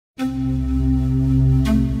And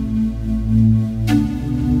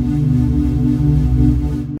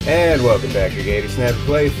welcome back to Gator Snap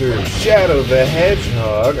playthrough Shadow the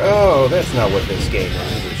Hedgehog. Oh, that's not what this game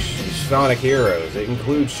is. It's Sonic Heroes. It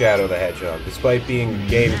includes Shadow the Hedgehog, despite being a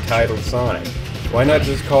game titled Sonic. Why not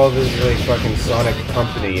just call this like fucking Sonic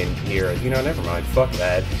Company in here? You know, never mind. Fuck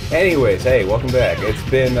that. Anyways, hey, welcome back. It's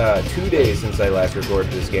been 2 days since I last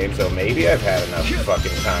recorded this game, so maybe I've had enough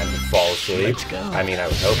fucking time to fall asleep. I mean, I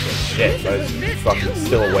would hope so. Shit, if I was fucking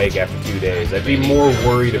still awake after 2 days, I'd be more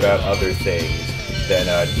worried about other things than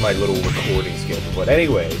my little recording schedule. But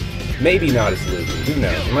anyways, maybe not as loopy. Who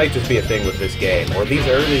knows? It might just be a thing with this game, or these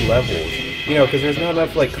early levels. You know, because there's not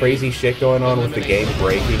enough, like, crazy shit going on with the game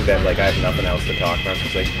breaking that, like, I have nothing else to talk about.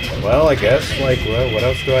 It's like, well, I guess, like, well, what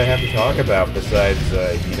else do I have to talk about besides,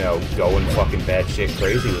 you know, going fucking batshit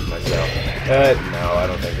crazy with myself? No, I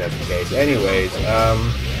don't think that's the case. Anyways,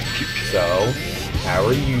 so, how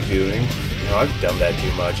are you doing? No, I've done that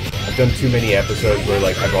too much. I've done too many episodes where,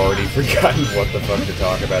 like, I've already forgotten what the fuck to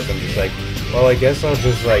talk about, so I'm just like, well, I guess I'll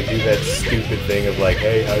just, like, do that stupid thing of, like,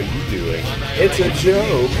 hey, how you doing? It's a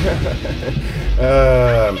joke!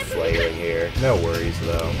 I'm flailing here. No worries,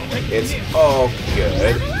 though. It's all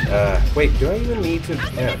good. Wait, do I even need to...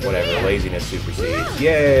 whatever, laziness supersedes.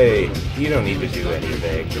 Yay! You don't need to do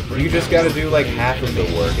anything. You just gotta do, like, half of the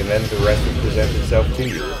work, and then the rest will present itself to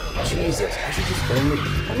you. Jesus, I should just only...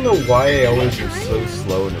 I don't know why I always am so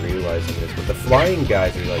slow in realizing this, but the flying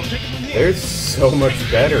guys are, like... They're so much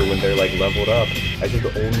better when they're, like, leveled up. I should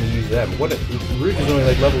only use them. What? Rouge is only,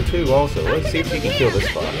 like, level 2 also. Let's see if she can kill this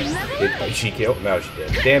spot. Did she kill? No, she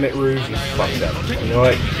did. Damn it, Rouge, you fucked up. You know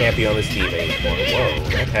what? You can't be on this team anymore. Whoa,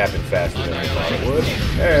 that happened faster than I thought it would.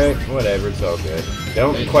 Alright, whatever, it's all good.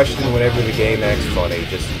 Don't question whenever the game acts funny,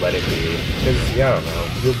 just let it be. Because, yeah, I don't know,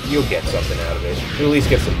 you'll get something out of it. You'll at least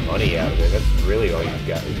get some money out of it. That's really all you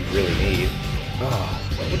really need. Ah.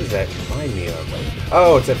 What does that remind me of?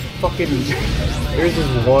 Oh, it's a fucking... There's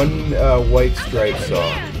this one White Stripes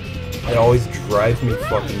song that always drives me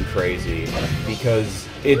fucking crazy because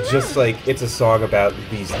it just, like, it's a song about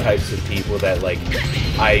these types of people that, like,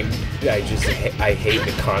 I hate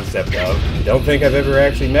the concept of. Don't think I've ever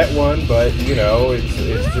actually met one, but, you know,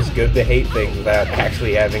 it's just good to hate things without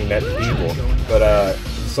actually having met the people. But,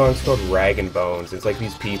 the song's called Rag and Bones. It's like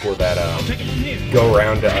these people that go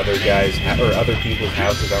around to other guys or other people's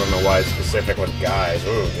houses. I don't know why it's specific with guys.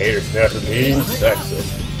 Oh, Gator Snap being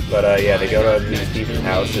sexist. But yeah, they go to these people's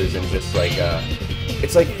houses and just like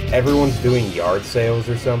it's like everyone's doing yard sales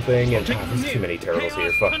or something. And there's too many turtles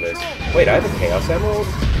here. Fuck this. Wait, I have a Chaos Emerald?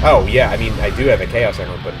 Oh yeah, I mean I do have a Chaos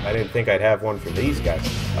Emerald, but I didn't think I'd have one for these guys.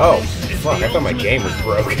 Oh fuck, I thought my game was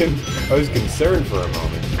broken. I was concerned for a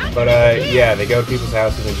moment. But, yeah, they go to people's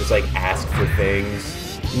houses and just, like, ask for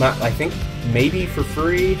things. Not, I think, maybe for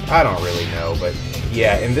free? I don't really know, but,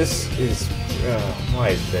 yeah, and this is... why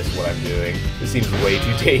is this what I'm doing? This seems way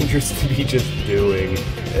too dangerous to be just doing.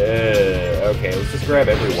 Okay, let's just grab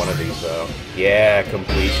every one of these, though. Yeah,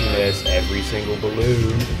 completionist, every single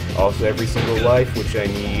balloon, also every single life, which I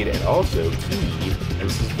need, and also key. And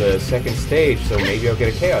this is the second stage, so maybe I'll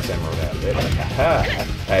get a Chaos Emerald out of it. Haha!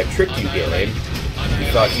 I have tricked you, game. You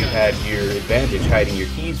thought you had your advantage hiding your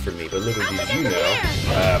keys from me, but little did you know.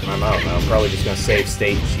 I don't know, I'm probably just gonna save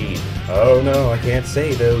state and cheat. Oh no, I can't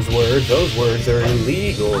say those words. Those words are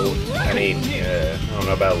illegal. I mean, I don't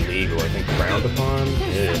know about legal. I think frowned upon?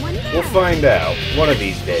 We'll find out. One of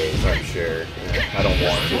these days, I'm sure. I don't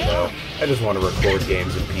want to, though. I just want to record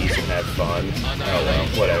games in peace and have fun. Oh well,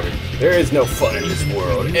 whatever. There is no fun in this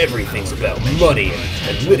world. Everything's about money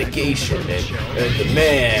and litigation and the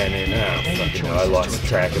man and fucking hell, I lost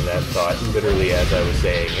track of that thought literally as I was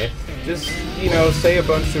saying it. Just, you know, say a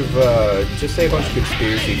bunch of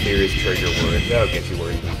conspiracy theorist trigger words. That'll get you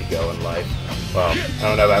where you need to go in life. Well, I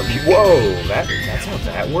don't know about... Whoa! That's how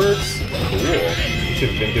that works? Cool. You should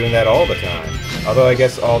have been doing that all the time. Although I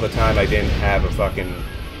guess all the time I didn't have a fucking...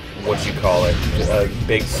 what you call it? A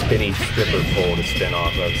big spinny stripper pole to spin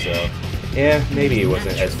off of, so... Yeah, maybe it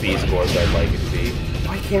wasn't as feasible as I'd like it to be.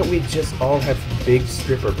 Why can't we just all have big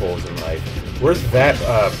stripper poles in life? Where's that,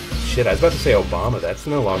 shit, I was about to say Obama, that's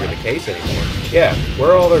no longer the case anymore. Yeah,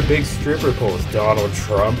 where are all their big stripper poles, Donald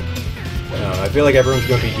Trump? I feel like everyone's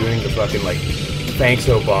gonna be doing the fucking, like, thanks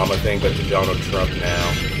Obama thing, but to Donald Trump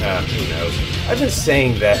now. Who knows? I've been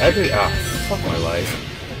saying that, fuck my life.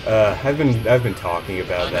 I've been talking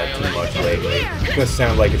about that too much lately. It's gonna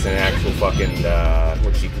sound like it's an actual fucking,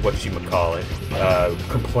 whatchamacallit,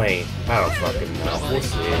 complaint. I don't fucking know. We'll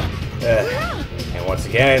see. And once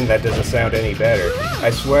again, that doesn't sound any better. I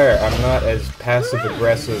swear, I'm not as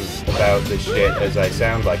passive-aggressive about this shit as I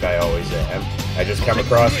sound like I always am. I just come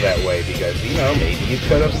across that way because, you know, maybe you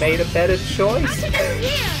could have made a better choice.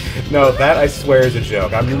 No, that I swear is a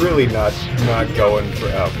joke. I'm really not going for...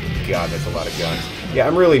 Oh, God, that's a lot of guns. Yeah,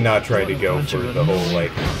 I'm really not trying to go for the whole,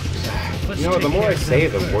 like... You know, the more I say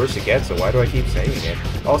it, the worse it gets, so why do I keep saying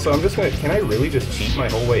it? Also, I'm just gonna... Can I really just cheat my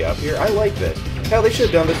whole way up here? I like this. Hell, they should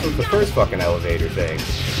have done this with the first fucking elevator thing.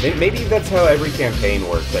 Maybe that's how every campaign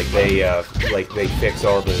works. Like, they fix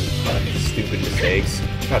all the stupid mistakes.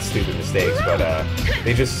 Not stupid mistakes, but,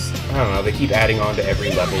 they just... I don't know, they keep adding on to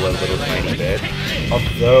every level a little tiny bit.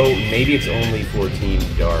 Although, maybe it's only for Team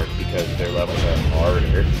Dark, because their levels are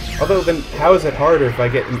harder. Although, then, how is it harder if I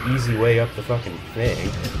get an easy way up the fucking thing?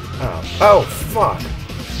 Oh, fuck!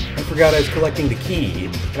 I forgot I was collecting the key,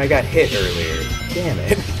 and I got hit earlier. Damn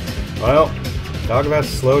it. Well, talk about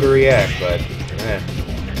slow to react, but...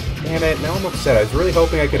 Damn it, now I'm upset. I was really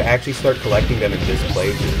hoping I could actually start collecting them in this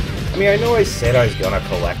playthrough. I mean, I know I said I was gonna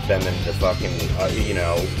collect them in the fucking, you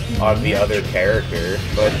know, on the other character,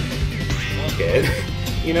 but... Fuck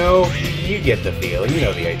it. You know, you get the feeling. You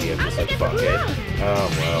know the idea of just like, fuck it. Oh,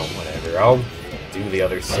 well, whatever. I'll do the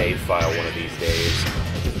other save file one of these days.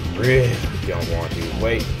 Really don't want to.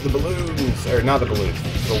 Wait, the balloons! Or not the balloons.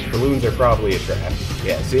 The balloons are probably a trap.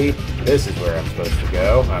 Yeah, see? This is where I'm supposed to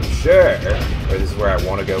go, I'm sure. Or this is where I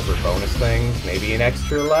want to go for bonus things. Maybe an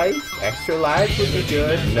extra life? Extra life would be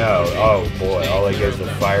good? No. Oh boy, all I get is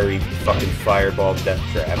a fiery fucking fireball death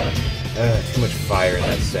trap. Too much fire in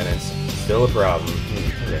that sentence. Still a problem.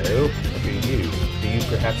 Hello? What do you? Do you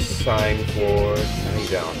perhaps sign for... No, you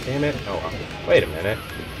don't. Damn it. Oh, wait a minute.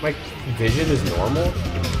 My vision is normal?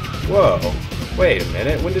 Whoa. Wait a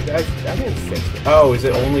minute. When did I didn't fix it. Oh, is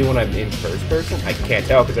it only when I'm in first person? I can't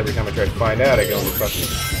tell because every time I try to find out, I go into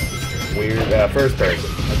fucking weird first person.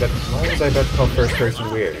 Why was I about to call first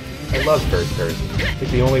person weird? I love first person. I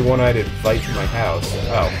think the only one I'd invite to my house.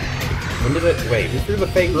 Oh. When did it... Wait, who threw the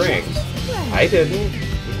fake rings? I didn't.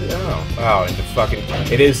 Oh, and the fucking...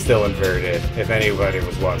 It is still inverted, if anybody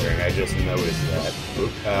was wondering. I just noticed that.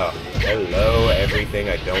 Oh, hello, everything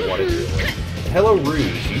I don't want to do. Hello,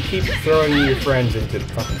 Rouge. You keep throwing your friends into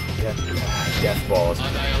fucking death balls.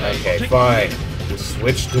 Okay, fine. We'll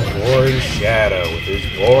switch to Boring Shadow with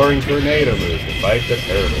his boring tornado move to fight the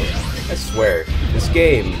turtles. I swear, this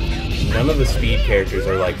game, none of the speed characters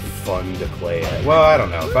are, like, fun to play at. Well, I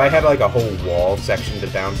don't know. If I had, like, a whole wall section to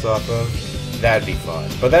bounce off of, that'd be fun.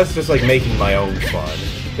 But that's just like making my own fun.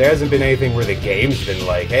 There hasn't been anything where the game's been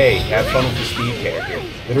like, hey, have fun with the speed character.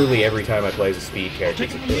 Literally every time I play as a speed character,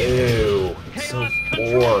 it's like, ew, it's so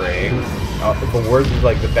boring. The worst,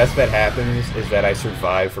 like, the best that happens is that I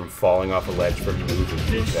survive from falling off a ledge from moving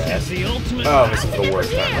too fast. Oh, this is the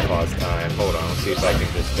worst time to pause time. Hold on, let's see if I can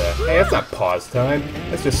just, hey, that's not pause time.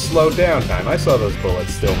 That's just slow down time. I saw those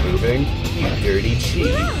bullets still moving. You dirty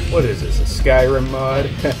cheat. What is this, a Skyrim mod?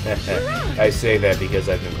 I say that because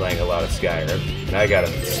I've been playing a lot of Skyrim, and I got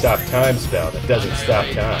a stop time spell that doesn't stop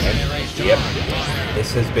time. Yep.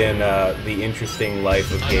 This has been the interesting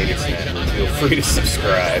life of Gator. Feel free to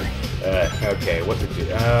subscribe. Okay, what to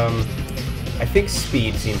do? I think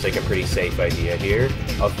speed seems like a pretty safe idea here.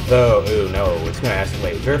 Although, ooh, no, it's gonna ask,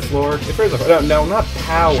 wait, is there a floor? If there's a, no, not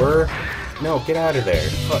power. No, get out of there.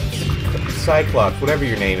 Cyclops, whatever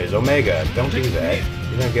your name is, Omega, don't do that.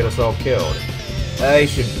 You're gonna get us all killed. I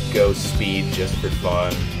should go speed just for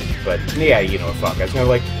fun. But, yeah, you know, fuck. I was kind of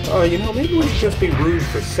like, oh, you know, maybe we should just be rude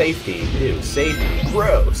for safety. Ew, safety.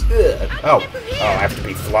 Gross. Ugh. Oh, I have to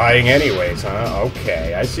be flying anyways, huh?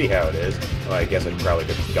 Okay, I see how it is. Well, I guess I probably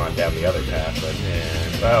could have gone down the other path, but,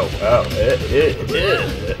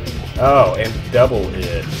 Oh, and double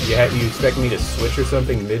You expect me to switch or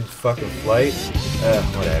something mid-fucking flight?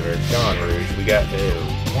 Whatever. Come on, Rouge. We got...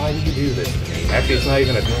 Why did you do this to me? Actually, it's not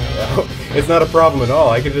even a... it's not a problem at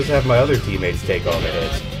all. I could just have my other teammates take all the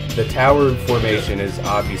hits. The tower formation is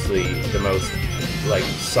obviously the most, like,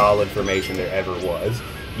 solid formation there ever was.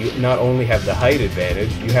 You not only have the height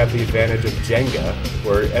advantage, you have the advantage of Jenga,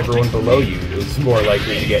 where everyone below you is more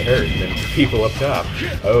likely to get hurt than people up top.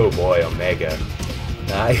 Oh boy, Omega.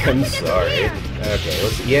 I am sorry. Okay,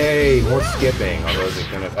 let's... Yay, more skipping. Although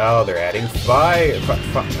they're gonna... Oh, they're adding fire.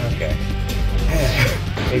 Okay.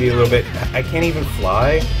 Maybe a little bit... I can't even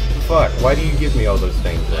fly? Fuck, why do you give me all those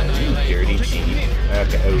things then? You dirty cheat.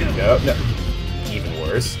 Okay, oh, no. Even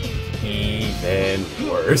worse. Even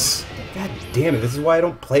worse. God damn it, this is why I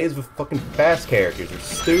don't play as with fucking fast characters. They're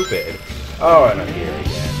stupid. Oh, and I'm here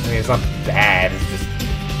again. I mean, it's not bad, it's just...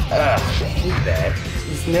 I hate that.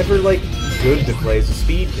 It's never, like, good to play as a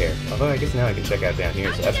speed character. Although I guess now I can check out down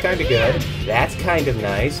here, so that's kind of good. That's kind of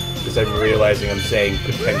nice, because I'm realizing I'm saying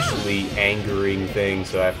potentially angering things,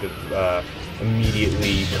 so I have to,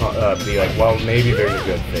 immediately be like, well, maybe there's a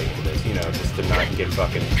good thing to this, you know, just to not get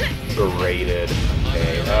fucking berated.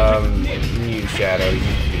 Okay, you Shadow, you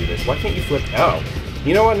can do this. Why can't you flip? Oh,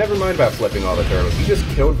 you know what? Never mind about flipping all the turtles. You just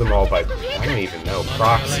killed them all by, I don't even know,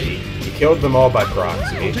 proxy. You killed them all by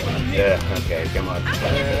proxy. Okay, come on.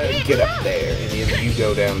 Get up there, and then you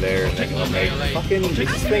go down there, and then you'll make fucking, is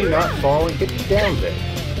this thing not falling? Get down there.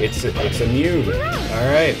 It's immune.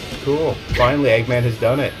 Alright, cool. Finally, Eggman has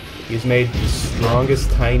done it. He's made the strongest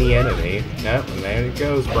tiny enemy. Yep, and there it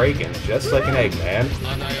goes, breaking, just like an Eggman.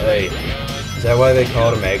 Hey, is that why they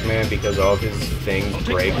called him Eggman? Because all of his things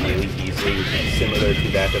break really easily, similar to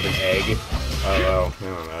that of an egg? Oh, well,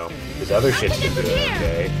 I don't know. His other shit's been doing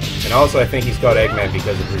okay. And also, I think he's called Eggman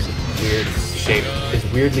because of his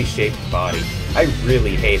weirdly shaped body. I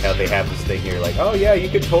really hate how they have this thing here, like, oh yeah, you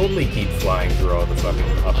could totally keep flying through all the fucking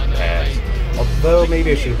up paths. Although,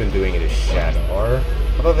 maybe I should have been doing it as Shadow.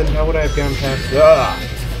 Although then, how would I have gone past? Ah!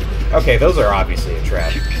 Okay, those are obviously a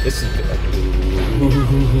trap. This is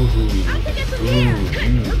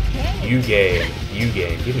you game.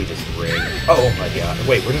 Give me this ring. Oh my god.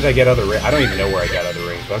 Wait, where did I get other rings? I don't even know where I got other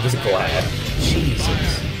rings, but I'm just glad.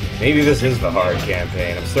 Jesus. Maybe this is the hard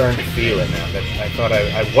campaign. I'm starting to feel it now. I thought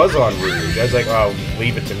I was on Rouge. I was like, oh,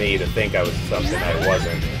 leave it to me to think I was something I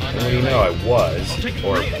wasn't. And what do you know, I was.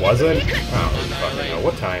 Or wasn't? I don't really fucking know.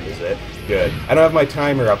 What time is it? Good. I don't have my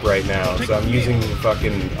timer up right now, so I'm using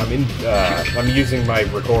fucking... I'm using my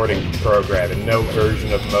recording program in no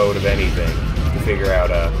version of mode of anything to figure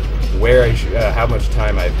out, where I should, how much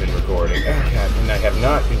time I've been recording. Oh god, and I have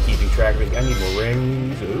not been keeping track of it. I need more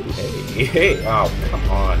rings. Ooh, hey. Oh, come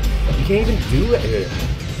on. You can't even do it.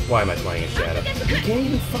 Why am I playing in Shadow? You can't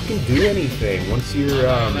even fucking do anything once you're,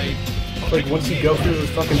 like, once you go through those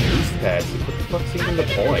fucking boost pads. Like, what the fuck's even the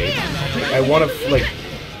point? Like, I want to, like...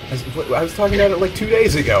 I was talking about it, like, 2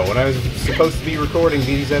 days ago when I was supposed to be recording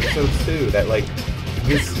these episodes, too. That, like...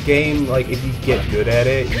 This game, like, if you get good at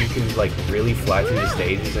it, you can, like, really fly through the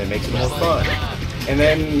stages and it makes it more fun. And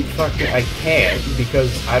then, fucking, I can't,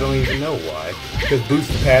 because I don't even know why. Because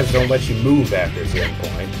booster pads don't let you move after a certain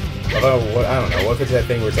point. Although, I don't know, what if it's that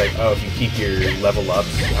thing where it's like, oh, if you keep your level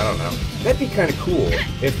ups, I don't know. That'd be kind of cool,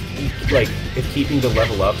 if keeping the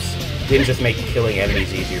level ups didn't just make killing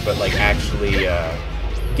enemies easier, but, like, actually,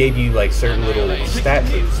 gave you, like, certain little stat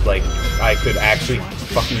boosts. Like, I could actually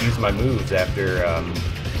fucking use my moves after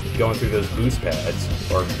going through those boost pads,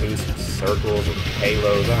 or boost circles, or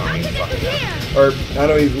halos, I don't even fucking know. Or, I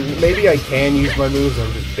don't even, maybe I can use my moves,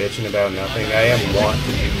 I'm just bitching about nothing. I am want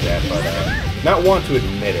to do that, but, not want to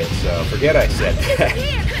admit it, so forget I said that.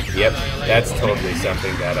 Yep, that's totally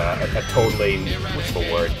something that, totally, what's the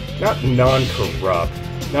word? Not non-corrupt.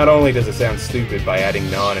 Not only does it sound stupid by adding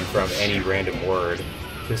non in front of any random word,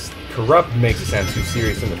 just corrupt makes it sound too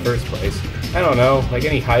serious in the first place. I don't know, like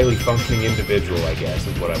any highly functioning individual, I guess,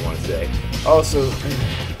 is what I want to say. Also,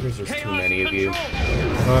 there's just too many of you. I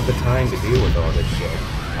don't have the time to deal with all this shit.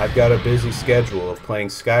 I've got a busy schedule of playing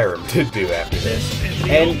Skyrim to do after this.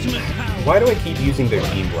 And why do I keep using their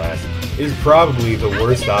Team Blast? It is probably the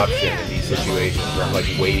worst option in these situations where I'm like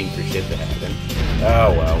waiting for shit to happen.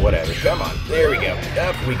 Oh well, whatever. Come on, there we go.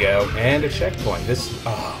 Up we go. And a checkpoint. This,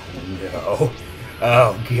 oh no.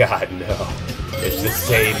 Oh god, no. It's the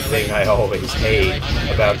same thing I always hate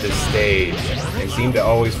about this stage, and seem to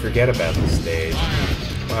always forget about this stage.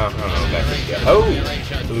 Well, I don't know if I forget.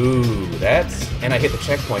 Oh! Ooh, that's... And I hit the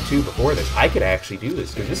checkpoint too before this. I could actually do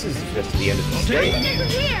this, because this is just the end of the stage.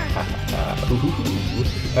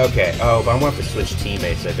 Okay, oh, but I'm gonna have to switch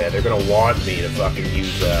teammates, I bet. They're gonna want me to fucking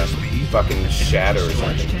use, fucking Shadow or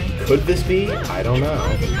something. Could this be? I don't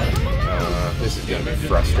know. This is gonna be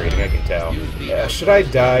frustrating, I can tell. Should I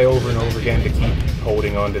die over and over again to keep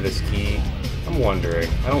holding on to this key? I'm wondering.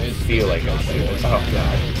 I don't feel like I should. Oh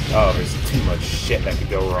god. Oh, there's too much shit that could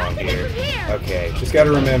go wrong here. Okay, just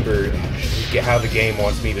gotta remember how the game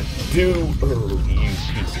wants me to do. Oh, you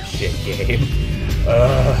piece of shit game.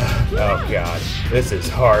 Oh god. This is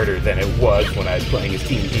harder than it was when I was playing as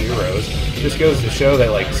Team Heroes. This goes to show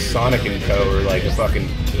that, like, Sonic and Co. are like a fucking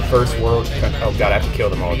first world... Oh god, I have to kill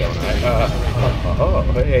them all, don't I?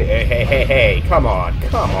 Hey, come on.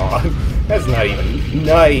 That's not even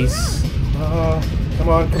nice. Come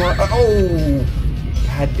on. Oh!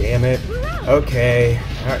 God damn it. Okay.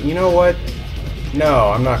 You know what? No,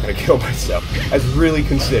 I'm not gonna kill myself. I was really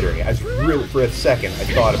considering it. For a second, I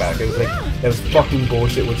thought about it. It was like, that was fucking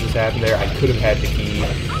bullshit what just happened there. I could have had the key,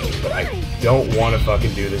 but I don't want to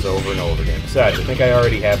fucking do this over and over again. Besides, I think I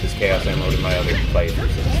already have this Chaos Emerald in my other playthroughs,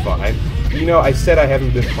 so it's fine. You know, I said I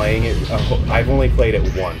haven't been playing it. I've only played it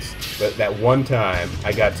once. But that one time,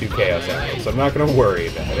 I got 2 Chaos Emeralds, so I'm not going to worry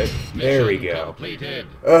about it. There we go.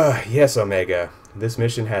 Yes, Omega. This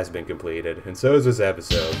mission has been completed, and so is this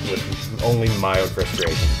episode, with only mild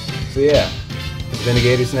frustration. So yeah, this has been a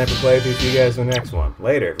Gator Sniper playthrough. See you guys in the next one.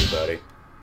 Later, everybody.